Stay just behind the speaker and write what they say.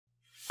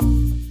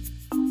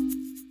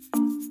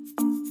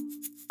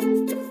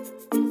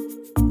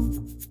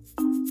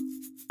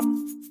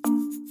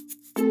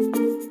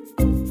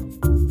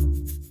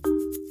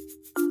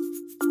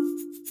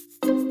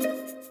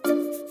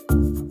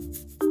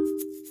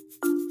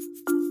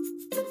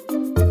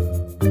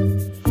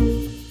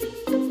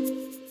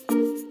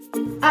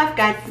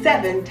got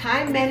 7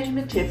 time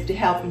management tips to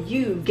help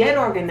you get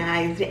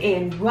organized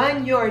and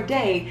run your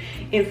day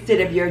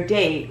instead of your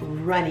day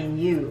running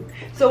you.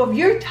 So if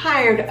you're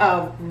tired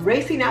of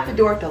racing out the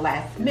door at the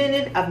last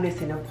minute, of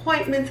missing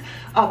appointments,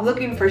 of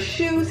looking for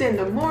shoes in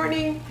the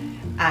morning,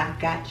 I've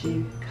got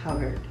you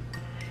covered.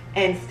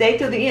 And stay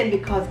till the end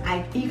because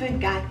I've even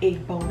got a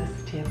bonus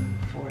tip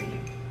for you.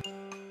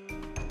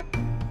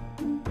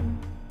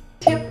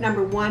 Tip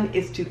number 1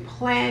 is to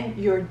plan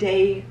your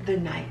day the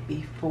night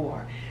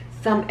before.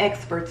 Some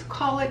experts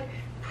call it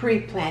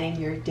pre-planning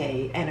your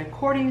day. And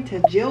according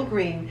to Jill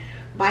Green,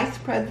 Vice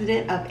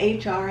President of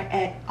HR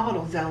at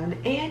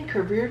AutoZone and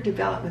Career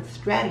Development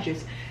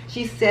Strategist,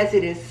 she says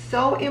it is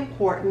so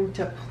important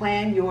to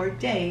plan your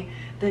day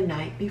the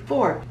night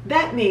before.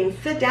 That means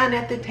sit down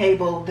at the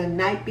table the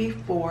night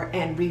before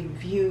and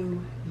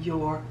review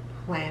your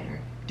planner.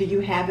 Do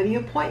you have any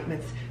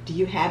appointments? Do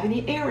you have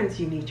any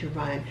errands you need to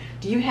run?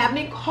 Do you have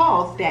any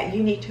calls that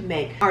you need to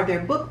make? Are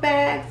there book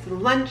bags,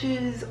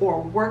 lunches,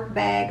 or work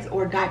bags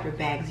or diaper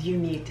bags you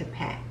need to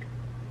pack?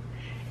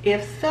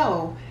 If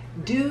so,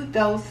 do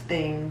those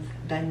things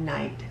the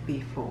night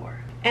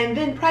before. And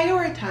then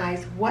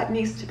prioritize what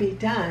needs to be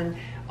done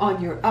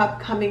on your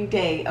upcoming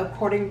day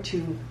according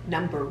to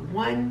number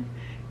 1,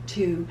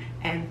 2,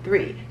 and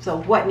 3.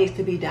 So what needs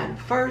to be done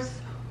first,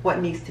 what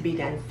needs to be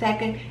done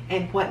second,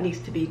 and what needs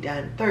to be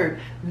done third.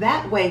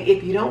 That way,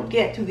 if you don't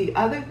get to the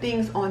other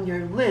things on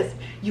your list,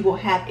 you will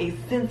have a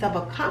sense of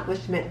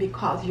accomplishment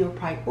because your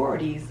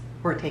priorities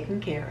were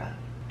taken care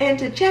of. And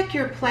to check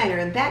your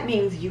planner, that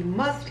means you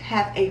must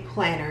have a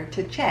planner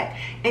to check.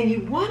 And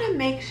you want to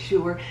make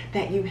sure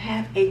that you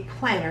have a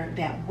planner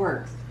that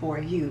works for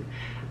you.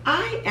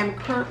 I am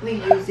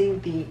currently using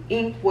the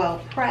Inkwell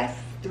Press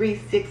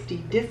 360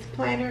 Disc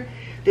Planner.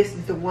 This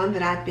is the one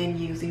that I've been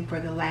using for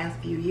the last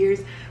few years,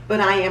 but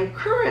I am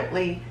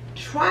currently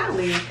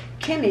trialing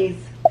Kimmy's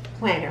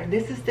planner.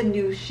 This is the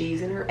new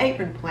She's in Her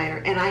Apron planner,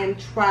 and I am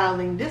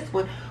trialing this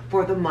one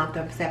for the month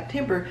of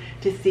September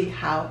to see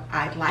how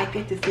I like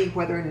it, to see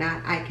whether or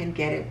not I can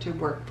get it to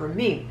work for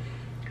me.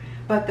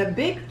 But the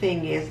big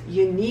thing is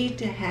you need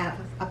to have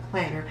a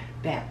planner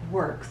that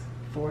works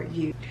for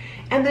you.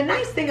 And the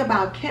nice thing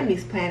about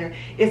Kimmy's planner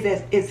is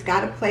that it's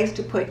got a place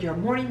to put your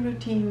morning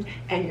routine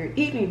and your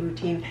evening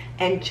routine,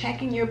 and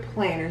checking your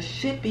planner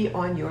should be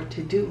on your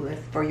to-do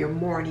list for your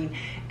morning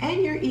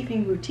and your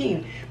evening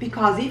routine,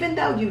 because even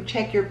though you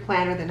check your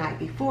planner the night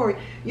before,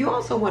 you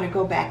also want to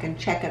go back and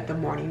check it the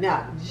morning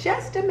up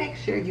just to make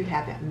sure you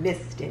haven't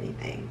missed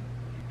anything.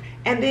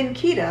 And then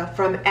Quita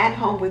from At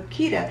Home with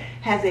Quita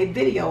has a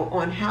video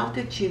on how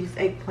to choose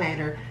a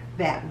planner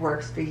that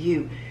works for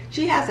you.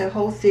 She has a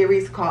whole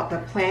series called The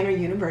Planner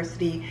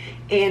University,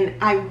 and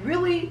I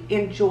really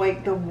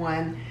enjoyed the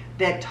one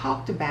that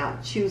talked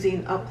about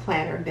choosing a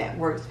planner that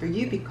works for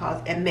you,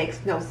 because it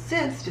makes no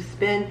sense to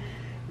spend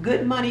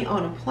good money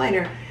on a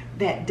planner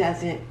that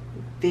doesn't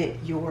fit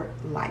your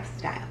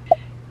lifestyle.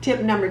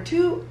 Tip number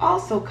 2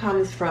 also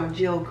comes from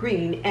Jill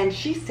Green, and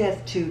she says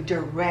to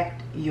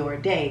direct your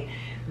day.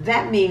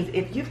 That means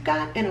if you've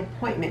got an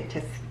appointment,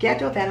 to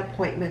schedule that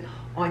appointment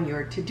on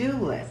your to-do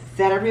list.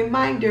 Set a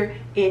reminder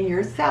in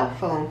your cell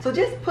phone. So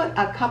just put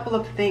a couple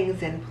of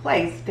things in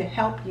place to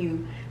help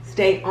you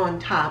stay on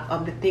top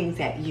of the things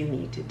that you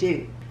need to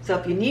do. So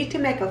if you need to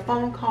make a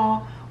phone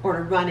call or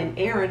to run an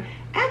errand,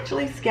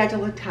 actually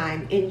schedule a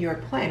time in your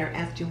planner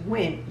as to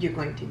when you're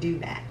going to do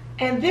that.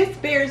 And this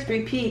bears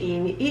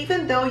repeating.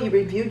 Even though you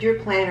reviewed your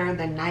planner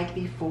the night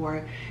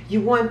before, you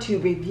want to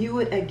review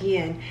it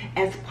again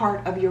as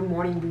part of your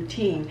morning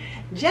routine,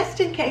 just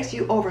in case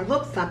you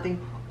overlooked something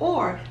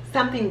or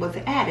something was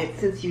added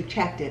since you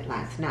checked it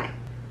last night.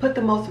 Put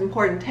the most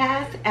important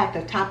tasks at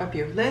the top of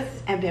your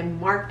list and then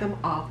mark them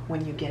off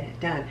when you get it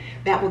done.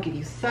 That will give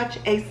you such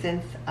a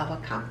sense of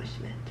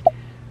accomplishment.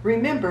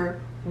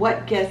 Remember,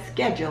 what gets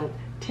scheduled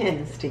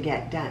tends to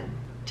get done.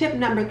 Tip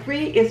number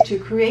 3 is to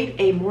create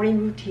a morning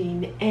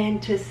routine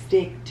and to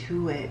stick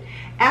to it.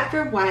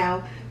 After a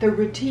while, the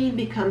routine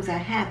becomes a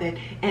habit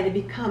and it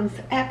becomes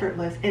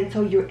effortless, and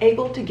so you're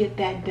able to get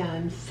that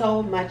done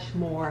so much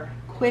more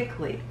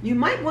quickly. You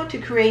might want to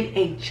create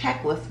a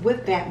checklist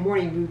with that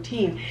morning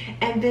routine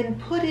and then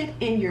put it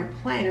in your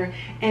planner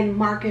and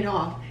mark it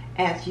off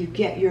as you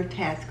get your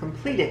task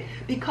completed.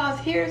 Because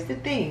here's the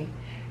thing,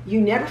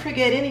 you never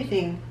forget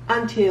anything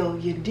until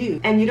you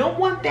do. And you don't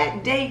want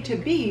that day to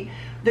be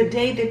the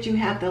day that you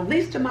have the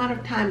least amount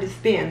of time to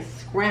spend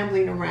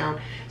scrambling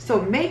around.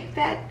 So make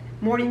that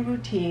morning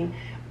routine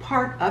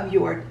part of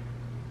your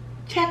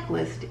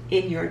checklist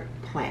in your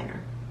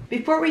planner.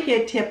 Before we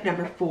hit tip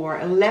number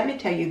 4, let me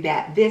tell you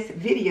that this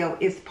video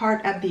is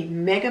part of the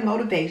Mega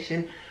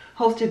Motivation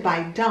hosted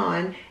by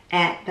Dawn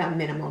at The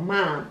Minimal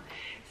Mom.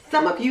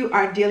 Some of you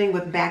are dealing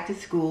with back to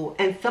school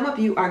and some of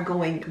you are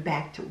going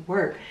back to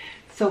work.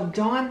 So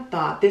Dawn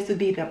thought this would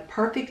be the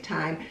perfect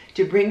time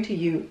to bring to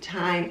you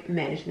time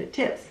management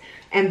tips.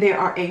 And there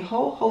are a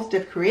whole host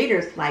of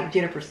creators like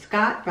Jennifer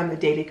Scott from The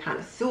Daily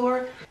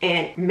Connoisseur,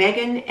 and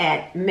Megan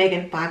at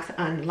Megan Fox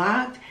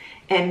Unlocked,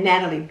 and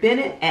Natalie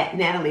Bennett at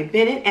Natalie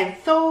Bennett, and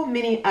so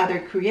many other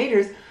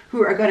creators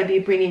who are going to be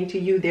bringing to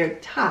you their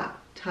top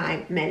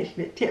time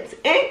management tips,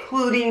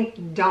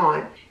 including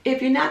Dawn.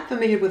 If you're not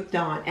familiar with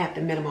Dawn at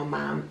The Minimal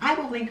Mom, I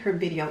will link her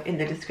video in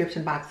the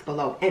description box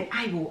below, and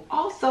I will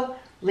also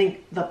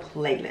link the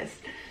playlist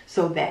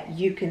so that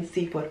you can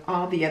see what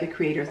all the other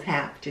creators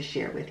have to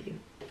share with you.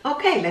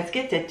 Okay, let's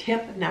get to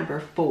tip number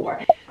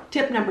 4.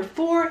 Tip number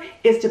 4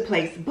 is to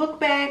place book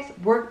bags,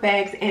 work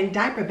bags, and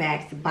diaper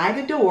bags by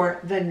the door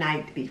the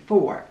night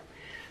before.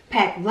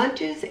 Pack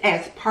lunches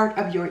as part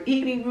of your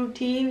evening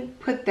routine.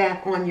 Put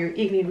that on your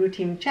evening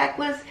routine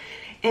checklist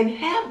and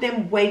have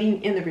them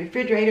waiting in the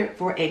refrigerator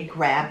for a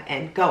grab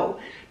and go,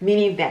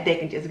 meaning that they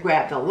can just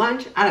grab the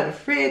lunch out of the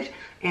fridge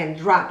and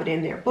drop it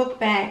in their book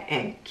bag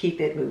and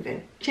keep it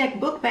moving. Check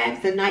book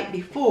bags the night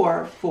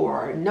before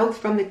for notes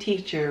from the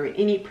teacher,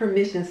 any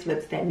permission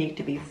slips that need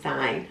to be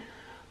signed,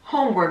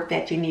 homework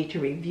that you need to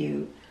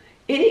review,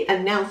 any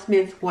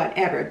announcements,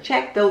 whatever.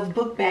 Check those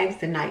book bags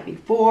the night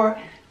before,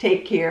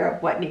 take care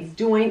of what needs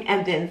doing,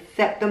 and then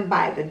set them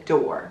by the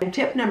door. And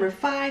tip number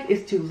 5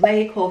 is to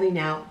lay clothing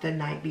out the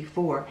night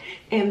before.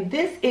 And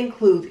this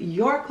includes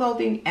your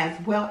clothing as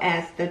well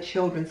as the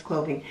children's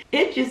clothing.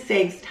 It just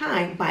saves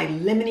time by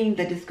limiting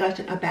the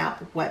discussion about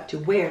what to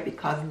wear,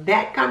 because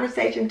that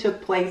conversation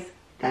took place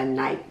the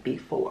night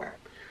before.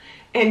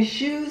 And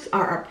shoes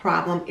are a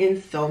problem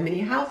in so many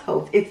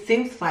households. It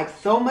seems like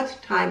so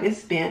much time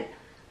is spent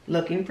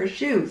looking for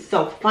shoes.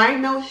 So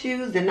find those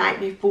shoes the night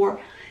before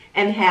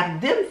and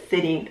have them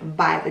sitting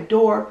by the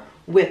door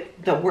with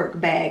the work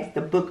bags,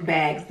 the book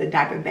bags, the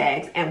diaper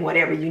bags, and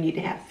whatever you need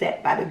to have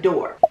set by the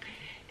door.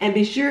 And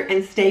be sure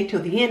and stay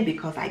till the end,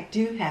 because I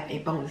do have a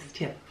bonus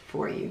tip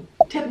for you.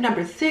 Tip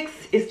number 6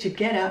 is to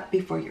get up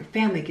before your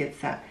family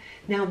gets up.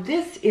 Now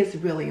this is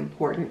really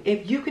important.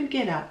 If you can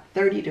get up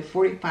 30 to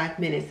 45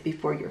 minutes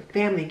before your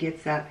family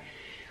gets up,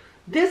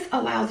 this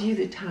allows you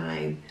the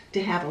time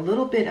to have a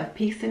little bit of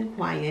peace and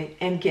quiet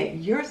and get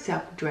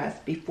yourself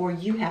dressed before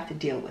you have to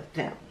deal with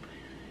them.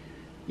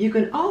 You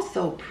can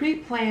also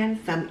pre-plan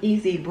some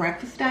easy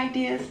breakfast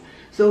ideas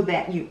so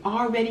that you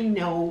already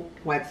know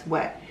what's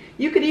what.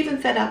 You could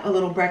even set up a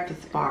little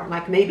breakfast bar,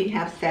 like maybe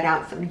have set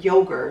out some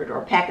yogurt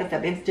or packets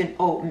of instant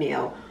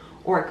oatmeal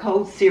or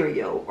cold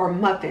cereal or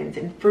muffins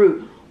and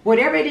fruit.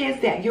 Whatever it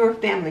is that your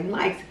family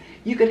likes,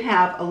 you could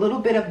have a little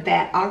bit of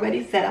that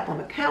already set up on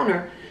the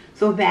counter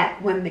so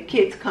that when the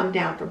kids come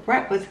down for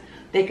breakfast,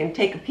 they can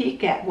take a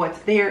peek at what's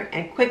there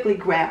and quickly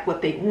grab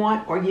what they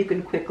want, or you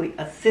can quickly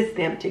assist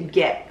them to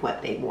get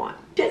what they want.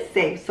 Just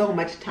saves so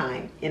much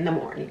time in the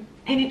morning.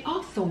 And it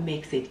also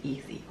makes it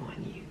easy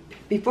on you.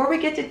 Before we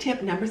get to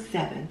tip number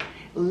 7,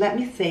 let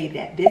me say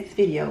that this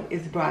video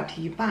is brought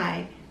to you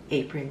by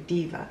Apron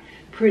Diva.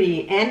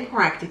 Pretty and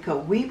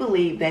practical, we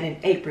believe that an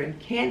apron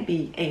can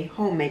be a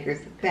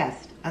homemaker's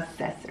best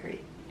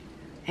accessory.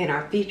 And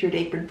our featured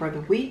apron for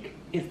the week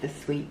is the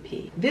Sweet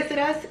Pea. Visit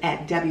us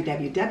at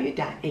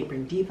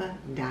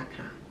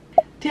www.aprondiva.com.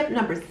 Tip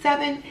number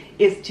 7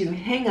 is to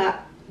hang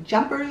up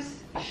jumpers,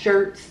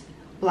 shirts,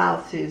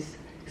 blouses,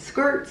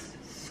 skirts,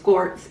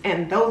 skirts,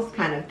 and those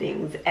kind of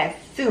things as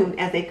soon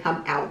as they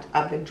come out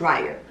of the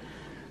dryer.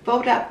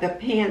 Fold up the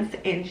pants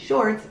and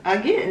shorts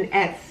again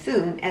as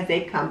soon as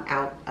they come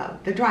out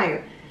of the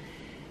dryer.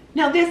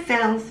 Now this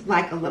sounds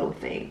like a little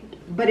thing,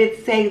 but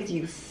it saves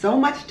you so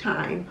much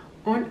time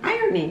on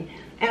ironing.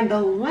 And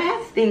the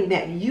last thing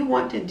that you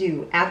want to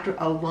do after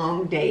a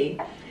long day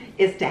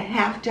is to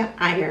have to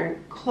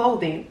iron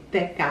clothing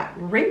that got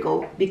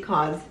wrinkled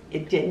because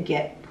it didn't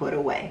get put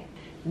away.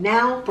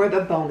 Now for the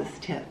bonus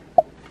tip.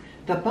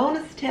 The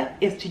bonus tip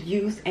is to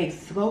use a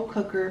slow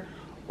cooker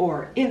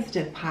or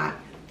Instant Pot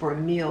for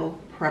meal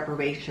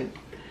preparation.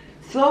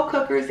 Slow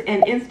cookers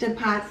and Instant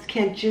Pots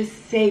can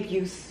just save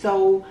you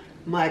so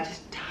much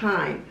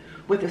time.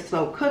 With a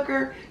slow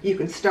cooker, you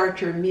can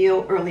start your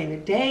meal early in the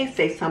day,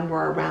 say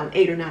somewhere around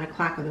 8 or 9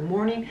 o'clock in the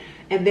morning,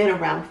 and then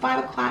around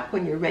 5 o'clock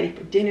when you're ready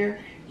for dinner,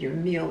 your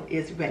meal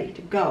is ready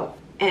to go.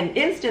 And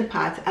Instant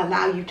Pots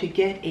allow you to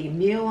get a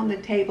meal on the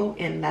table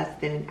in less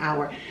than an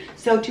hour.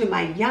 So to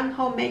my young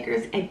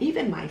homemakers and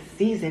even my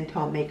seasoned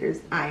homemakers,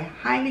 I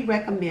highly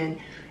recommend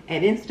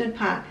an Instant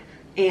Pot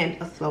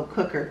and a slow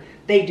cooker.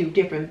 They do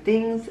different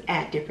things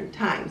at different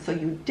times, so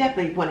you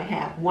definitely want to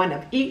have one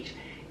of each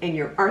in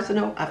your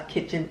arsenal of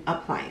kitchen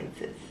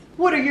appliances.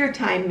 What are your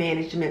time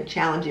management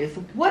challenges?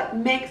 What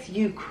makes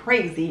you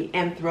crazy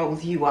and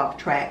throws you off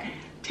track?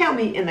 Tell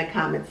me in the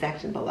comment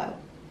section below.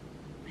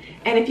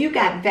 And if you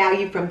got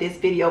value from this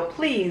video,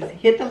 please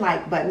hit the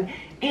like button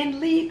and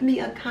leave me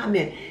a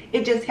comment.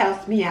 It just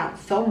helps me out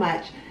so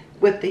much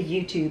with the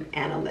YouTube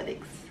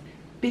analytics.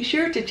 Be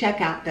sure to check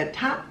out the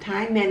Top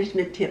Time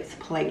Management Tips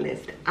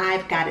playlist.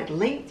 I've got it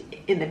linked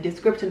in the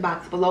description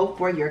box below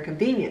for your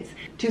convenience.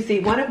 To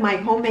see one of my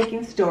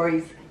homemaking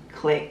stories,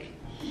 click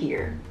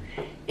here.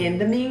 In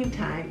the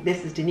meantime,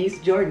 this is Denise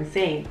Jordan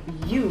saying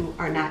you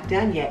are not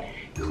done yet.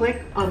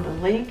 Click on the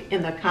link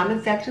in the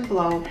comment section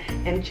below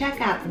and check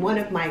out one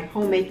of my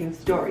homemaking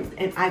stories,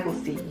 and I will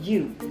see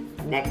you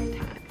next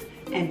time.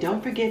 And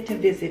don't forget to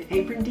visit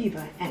Apron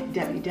Diva at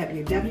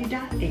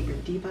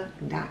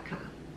www.aprondiva.com.